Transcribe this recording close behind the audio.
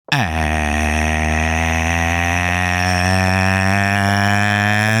And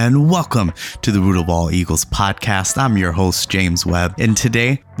welcome to the Root of All Eagles podcast. I'm your host, James Webb, and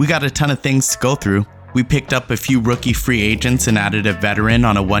today we got a ton of things to go through. We picked up a few rookie free agents and added a veteran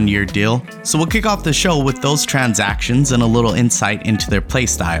on a one-year deal, so we'll kick off the show with those transactions and a little insight into their play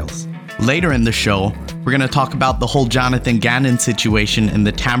styles. Later in the show, we're going to talk about the whole Jonathan Gannon situation and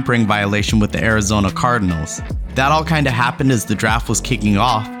the tampering violation with the Arizona Cardinals. That all kind of happened as the draft was kicking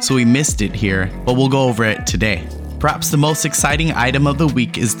off, so we missed it here, but we'll go over it today. Perhaps the most exciting item of the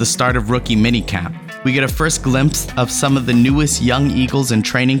week is the start of rookie minicamp. We get a first glimpse of some of the newest young Eagles in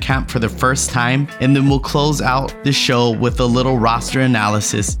training camp for the first time, and then we'll close out the show with a little roster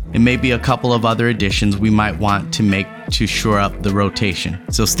analysis and maybe a couple of other additions we might want to make to shore up the rotation.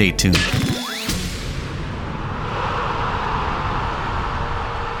 So stay tuned.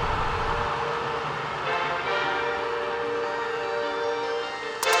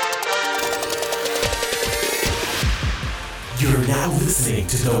 You're now listening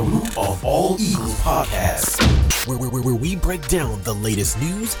to the Root of All Eagles podcast, where we break down the latest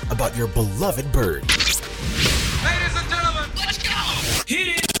news about your beloved bird. Ladies and gentlemen, let's go!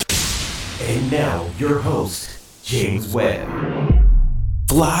 Hit it! And now, your host, James Webb.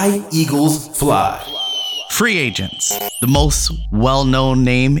 Fly, Eagles, fly. Free agents. The most well-known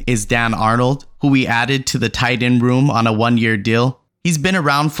name is Dan Arnold, who we added to the tight end room on a one-year deal. He's been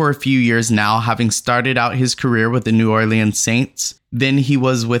around for a few years now, having started out his career with the New Orleans Saints. Then he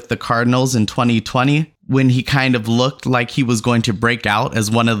was with the Cardinals in 2020, when he kind of looked like he was going to break out as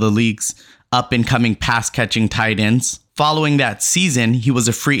one of the league's up-and-coming pass-catching tight ends. Following that season, he was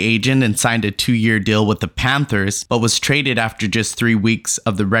a free agent and signed a 2-year deal with the Panthers, but was traded after just 3 weeks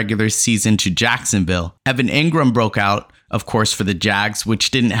of the regular season to Jacksonville. Evan Ingram broke out, of course, for the Jags,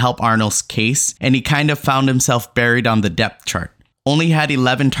 which didn't help Arnold's case, and he kind of found himself buried on the depth chart. Only had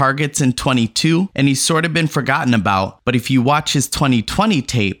 11 targets in 22, and he's sort of been forgotten about. But if you watch his 2020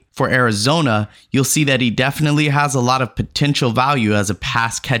 tape for Arizona, you'll see that he definitely has a lot of potential value as a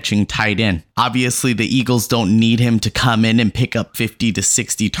pass-catching tight end. Obviously, the Eagles don't need him to come in and pick up 50 to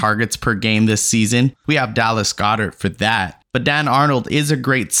 60 targets per game this season. We have Dallas Goedert for that. But Dan Arnold is a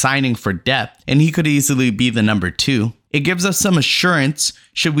great signing for depth, and he could easily be the number 2. It gives us some assurance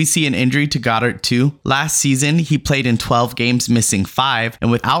should we see an injury to Goedert too. Last season, he played in 12 games, missing 5, and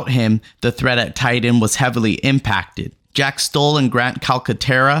without him, the threat at tight end was heavily impacted. Jack Stoll and Grant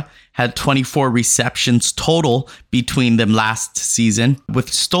Calcaterra had 24 receptions total between them last season,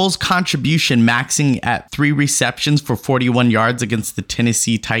 with Stoll's contribution maxing at 3 receptions for 41 yards against the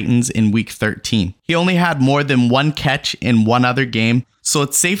Tennessee Titans in Week 13. He only had more than 1 catch in one other game, so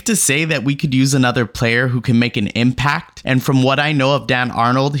it's safe to say that we could use another player who can make an impact, and from what I know of Dan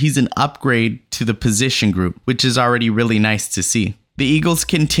Arnold, he's an upgrade to the position group, which is already really nice to see. The Eagles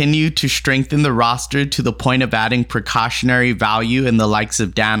continue to strengthen the roster to the point of adding precautionary value in the likes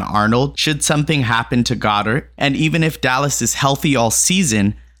of Dan Arnold should something happen to Goedert, and even if Dallas is healthy all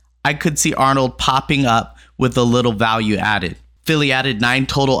season, I could see Arnold popping up with a little value added. Philly added 9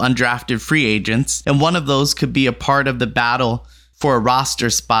 total undrafted free agents, and one of those could be a part of the battle for a roster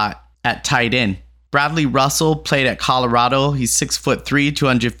spot at tight end. Bradley Russell played at Colorado. He's 6'3",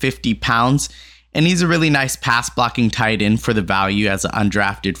 250 pounds, and he's a really nice pass blocking tight end for the value as an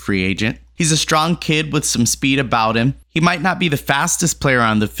undrafted free agent. He's a strong kid with some speed about him. He might not be the fastest player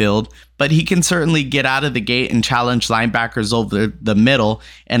on the field, but he can certainly get out of the gate and challenge linebackers over the middle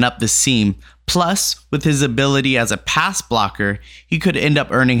and up the seam. Plus, with his ability as a pass blocker, he could end up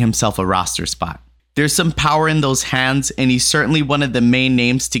earning himself a roster spot. There's some power in those hands, and he's certainly one of the main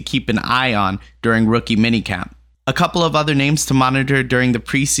names to keep an eye on during rookie minicamp. A couple of other names to monitor during the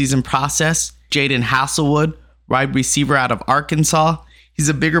preseason process: Jaden Hasselwood, wide receiver out of Arkansas. He's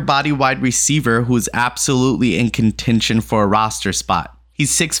a bigger body wide receiver who is absolutely in contention for a roster spot.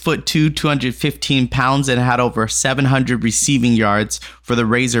 He's 6'2", 215 pounds, and had over 700 receiving yards for the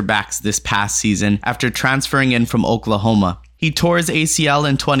Razorbacks this past season after transferring in from Oklahoma. He tore his ACL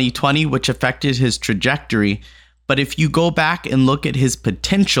in 2020, which affected his trajectory, but if you go back and look at his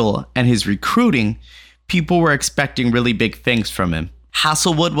potential and his recruiting, people were expecting really big things from him.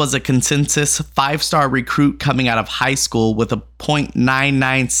 Hasselwood was a consensus 5-star recruit coming out of high school with a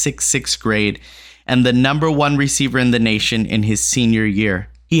 .9966 grade and the number 1 receiver in the nation in his senior year.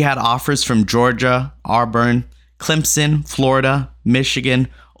 He had offers from Georgia, Auburn, Clemson, Florida, Michigan,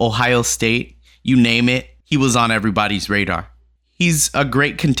 Ohio State, you name it, he was on everybody's radar. He's a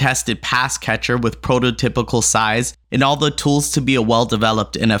great contested pass catcher with prototypical size and all the tools to be a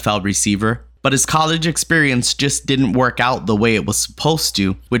well-developed NFL receiver. But his college experience just didn't work out the way it was supposed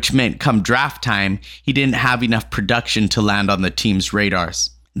to, which meant come draft time, he didn't have enough production to land on the team's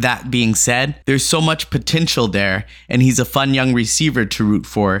radars. That being said, there's so much potential there, and he's a fun young receiver to root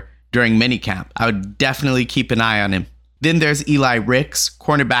for during minicamp. I would definitely keep an eye on him. Then there's Eli Ricks,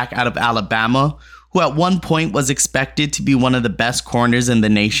 cornerback out of Alabama, who at one point was expected to be one of the best corners in the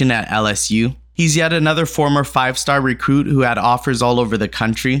nation at LSU. He's yet another former 5-star recruit who had offers all over the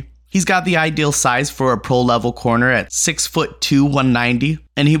country. He's got the ideal size for a pro-level corner at 6'2", 190,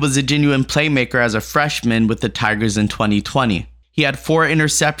 and he was a genuine playmaker as a freshman with the Tigers in 2020. He had 4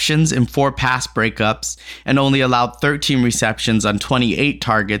 interceptions and 4 pass breakups and only allowed 13 receptions on 28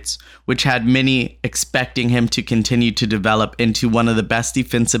 targets, which had many expecting him to continue to develop into one of the best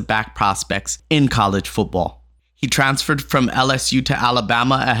defensive back prospects in college football. He transferred from LSU to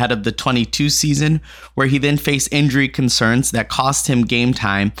Alabama ahead of the 22 season, where he then faced injury concerns that cost him game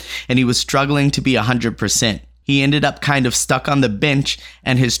time, and he was struggling to be 100%. He ended up kind of stuck on the bench,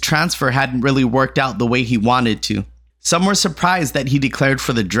 and his transfer hadn't really worked out the way he wanted to. Some were surprised that he declared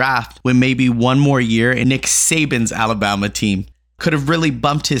for the draft when maybe one more year in Nick Saban's Alabama team could have really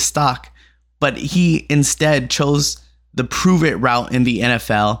bumped his stock, but he instead chose the prove-it route in the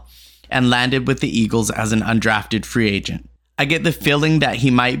NFL and landed with the Eagles as an undrafted free agent. I get the feeling that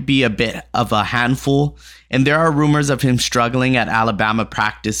he might be a bit of a handful, and there are rumors of him struggling at Alabama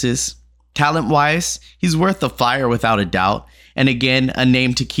practices. Talent-wise, he's worth a flyer without a doubt, and again, a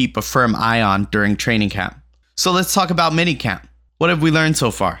name to keep a firm eye on during training camp. So let's talk about minicamp. What have we learned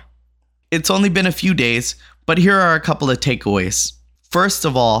so far? It's only been a few days, but here are a couple of takeaways. First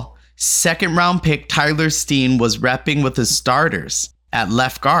of all, second-round pick Tyler Steen was repping with his starters at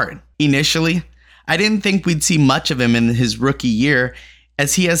left guard. Initially, I didn't think we'd see much of him in his rookie year,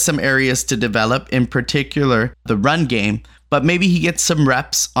 as he has some areas to develop, in particular the run game, but maybe he gets some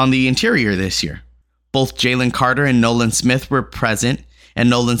reps on the interior this year. Both Jalen Carter and Nolan Smith were present, and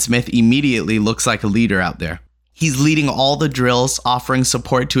Nolan Smith immediately looks like a leader out there. He's leading all the drills, offering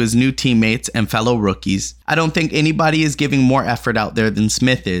support to his new teammates and fellow rookies. I don't think anybody is giving more effort out there than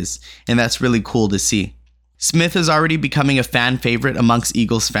Smith is, and that's really cool to see. Smith is already becoming a fan favorite amongst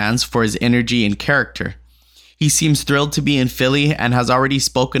Eagles fans for his energy and character. He seems thrilled to be in Philly and has already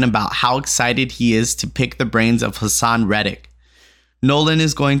spoken about how excited he is to pick the brains of Hassan Reddick. Nolan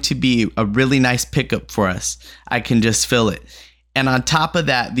is going to be a really nice pickup for us. I can just feel it. And on top of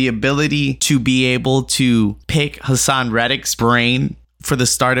that, the ability to be able to pick Hassan Reddick's brain for the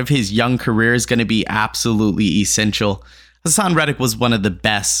start of his young career is going to be absolutely essential. Hassan Reddick was one of the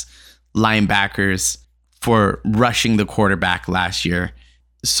best linebackers for rushing the quarterback last year.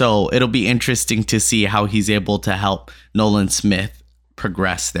 So it'll be interesting to see how he's able to help Nolan Smith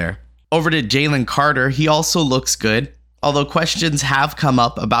progress there. Over to Jalen Carter, he also looks good. Although questions have come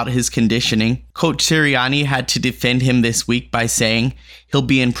up about his conditioning, Coach Sirianni had to defend him this week by saying he'll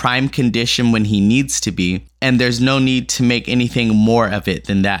be in prime condition when he needs to be, and there's no need to make anything more of it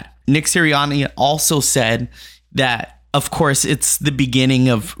than that. Nick Sirianni also said that, of course, it's the beginning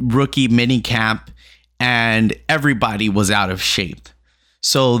of rookie minicamp, and everybody was out of shape.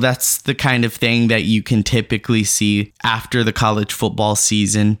 So that's the kind of thing that you can typically see after the college football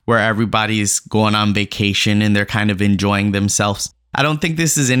season, where everybody's going on vacation and they're kind of enjoying themselves. I don't think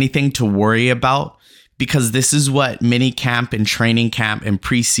this is anything to worry about, because this is what mini camp and training camp and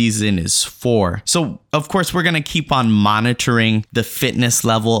preseason is for. So, of course, we're going to keep on monitoring the fitness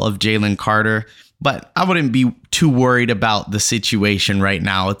level of Jalen Carter, but I wouldn't be too worried about the situation right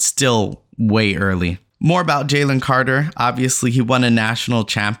now. It's still way early. More about Jalen Carter. Obviously, he won a national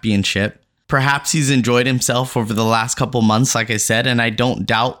championship. Perhaps he's enjoyed himself over the last couple months, like I said, and I don't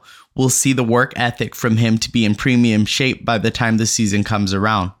doubt we'll see the work ethic from him to be in premium shape by the time the season comes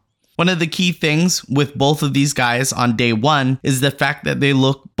around. One of the key things with both of these guys on day one is the fact that they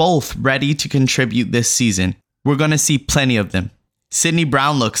look both ready to contribute this season. We're going to see plenty of them. Sidney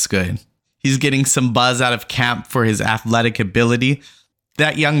Brown looks good. He's getting some buzz out of camp for his athletic ability.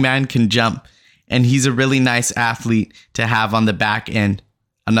 That young man can jump, and he's a really nice athlete to have on the back end,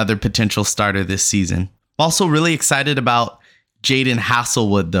 another potential starter this season. I'm also really excited about Jaden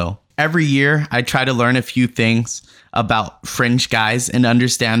Hasselwood, though. Every year, I try to learn a few things about fringe guys and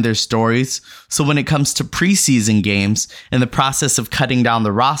understand their stories. So when it comes to preseason games and the process of cutting down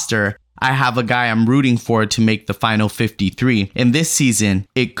the roster, I have a guy I'm rooting for to make the final 53. And this season,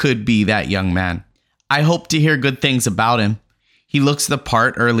 it could be that young man. I hope to hear good things about him. He looks the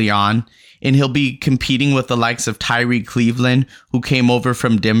part early on, and he'll be competing with the likes of Tyree Cleveland, who came over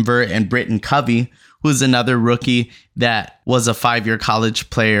from Denver, and Britton Covey, who is another rookie that was a 5-year college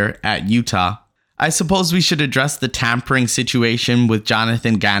player at Utah. I suppose we should address the tampering situation with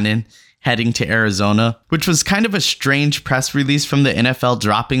Jonathan Gannon heading to Arizona, which was kind of a strange press release from the NFL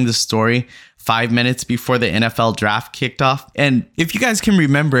dropping the story 5 minutes before the NFL draft kicked off. And if you guys can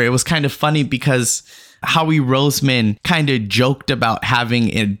remember, it was kind of funny because Howie Roseman kind of joked about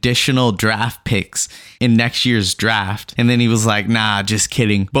having additional draft picks in next year's draft. And then he was like, nah, just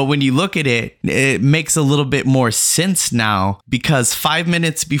kidding. But when you look at it, it makes a little bit more sense now because 5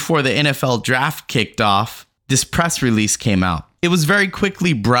 minutes before the NFL draft kicked off, this press release came out. It was very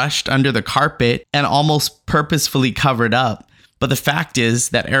quickly brushed under the carpet and almost purposefully covered up. But the fact is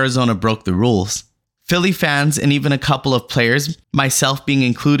that Arizona broke the rules. Philly fans and even a couple of players, myself being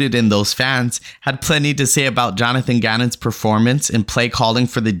included in those fans, had plenty to say about Jonathan Gannon's performance and play calling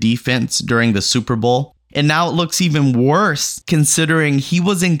for the defense during the Super Bowl. And now it looks even worse considering he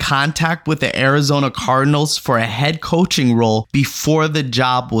was in contact with the Arizona Cardinals for a head coaching role before the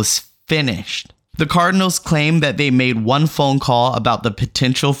job was finished. The Cardinals claim that they made one phone call about the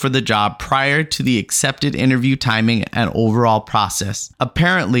potential for the job prior to the accepted interview timing and overall process.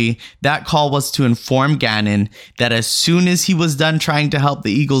 Apparently, that call was to inform Gannon that as soon as he was done trying to help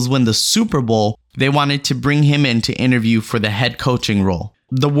the Eagles win the Super Bowl, they wanted to bring him in to interview for the head coaching role.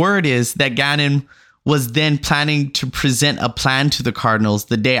 The word is that Gannon was then planning to present a plan to the Cardinals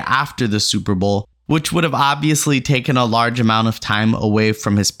the day after the Super Bowl, which would have obviously taken a large amount of time away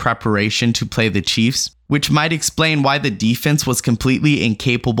from his preparation to play the Chiefs, which might explain why the defense was completely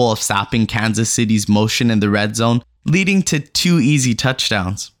incapable of stopping Kansas City's motion in the red zone, leading to 2 easy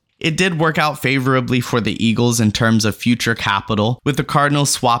touchdowns. It did work out favorably for the Eagles in terms of future capital, with the Cardinals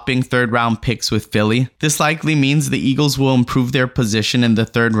swapping third-round picks with Philly. This likely means the Eagles will improve their position in the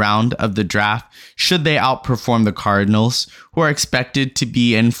third round of the draft should they outperform the Cardinals, who are expected to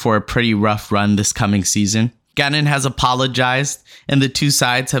be in for a pretty rough run this coming season. Gannon has apologized, and the two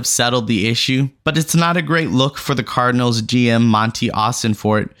sides have settled the issue, but it's not a great look for the Cardinals GM Monty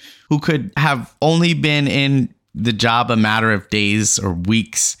Austinfort, who could have only been in the job a matter of days or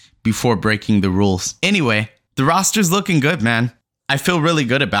weeks before breaking the rules. Anyway, the roster's looking good, man. I feel really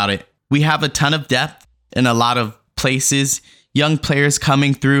good about it. We have a ton of depth in a lot of places, young players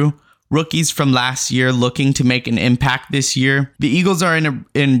coming through, rookies from last year looking to make an impact this year. The Eagles are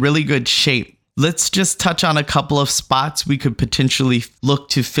in really good shape. Let's just touch on a couple of spots we could potentially look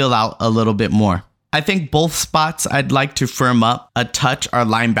to fill out a little bit more. I think both spots I'd like to firm up a touch are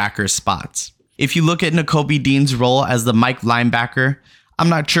linebacker spots. If you look at Nakobe Dean's role as the Mike linebacker, I'm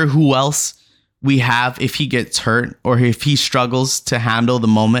not sure who else we have if he gets hurt or if he struggles to handle the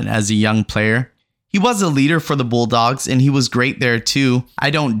moment as a young player. He was a leader for the Bulldogs and he was great there too. I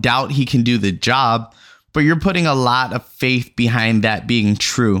don't doubt he can do the job, but you're putting a lot of faith behind that being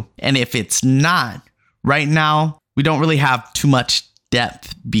true. And if it's not, right now, we don't really have too much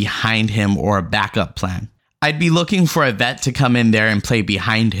depth behind him or a backup plan. I'd be looking for a vet to come in there and play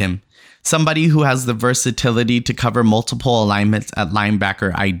behind him. Somebody who has the versatility to cover multiple alignments at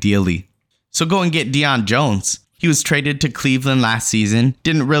linebacker ideally. So go and get Deion Jones. He was traded to Cleveland last season,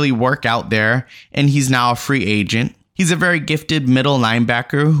 didn't really work out there, and he's now a free agent. He's a very gifted middle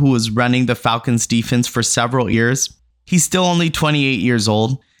linebacker who was running the Falcons defense for several years. He's still only 28 years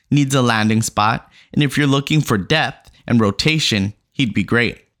old, needs a landing spot, and if you're looking for depth and rotation, he'd be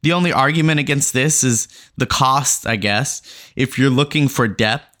great. The only argument against this is the cost, I guess. If you're looking for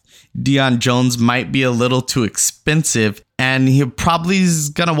depth, Deion Jones might be a little too expensive, and he probably is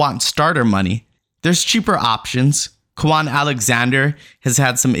going to want starter money. There's cheaper options. Quan Alexander has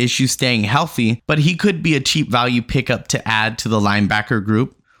had some issues staying healthy, but he could be a cheap value pickup to add to the linebacker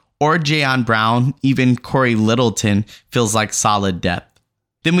group. Or Jayon Brown, even Corey Littleton feels like solid depth.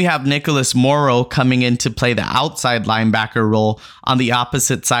 Then we have Nicholas Morrow coming in to play the outside linebacker role on the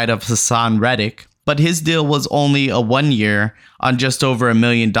opposite side of Hassan Reddick. But his deal was only a 1 year on just over $1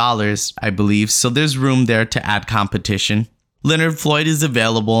 million, I believe, so there's room there to add competition. Leonard Floyd is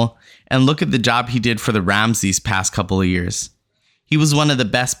available, and look at the job he did for the Rams these past couple of years. He was one of the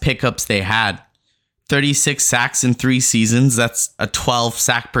best pickups they had. 36 sacks in 3 seasons, that's a 12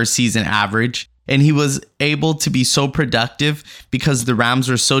 sack per season average, and he was able to be so productive because the Rams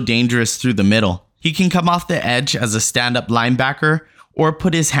were so dangerous through the middle. He can come off the edge as a stand-up linebacker or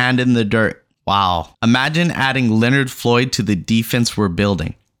put his hand in the dirt. Wow. Imagine adding Leonard Floyd to the defense we're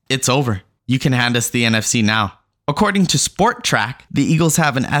building. It's over. You can hand us the NFC now. According to Sport Track, the Eagles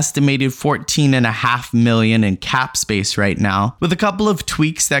have an estimated $14.5 million in cap space right now, with a couple of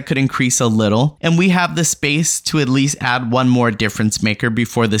tweaks that could increase a little, and we have the space to at least add one more difference maker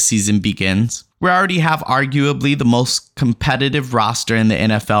before the season begins. We already have arguably the most competitive roster in the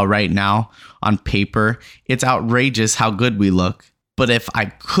NFL right now. On paper, it's outrageous how good we look. But if I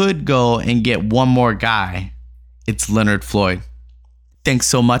could go and get one more guy, it's Leonard Floyd. Thanks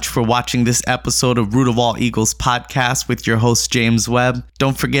so much for watching this episode of Root of All Eagles podcast with your host, James Webb.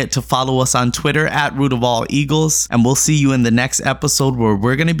 Don't forget to follow us on Twitter at Root of All Eagles, and we'll see you in the next episode where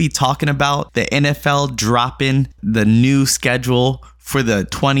we're going to be talking about the NFL dropping the new schedule for the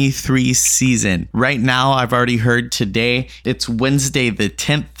 23 season. Right now, I've already heard today, it's Wednesday the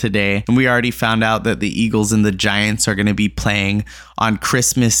 10th today, and we already found out that the Eagles and the Giants are going to be playing on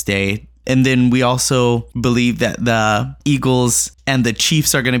Christmas Day. And then we also believe that the Eagles and the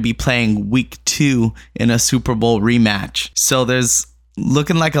Chiefs are going to be playing week 2 in a Super Bowl rematch. So there's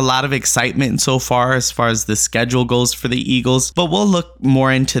looking like a lot of excitement so far as the schedule goes for the Eagles. But we'll look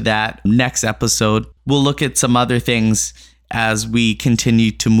more into that next episode. We'll look at some other things as we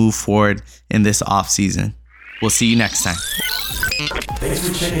continue to move forward in this offseason. We'll see you next time. Thanks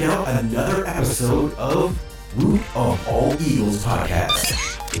for checking out another episode of Root of All Eagles podcast.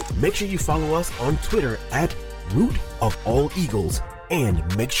 Make sure you follow us on Twitter at Root of All Eagles, and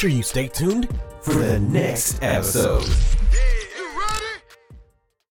make sure you stay tuned for the next episode.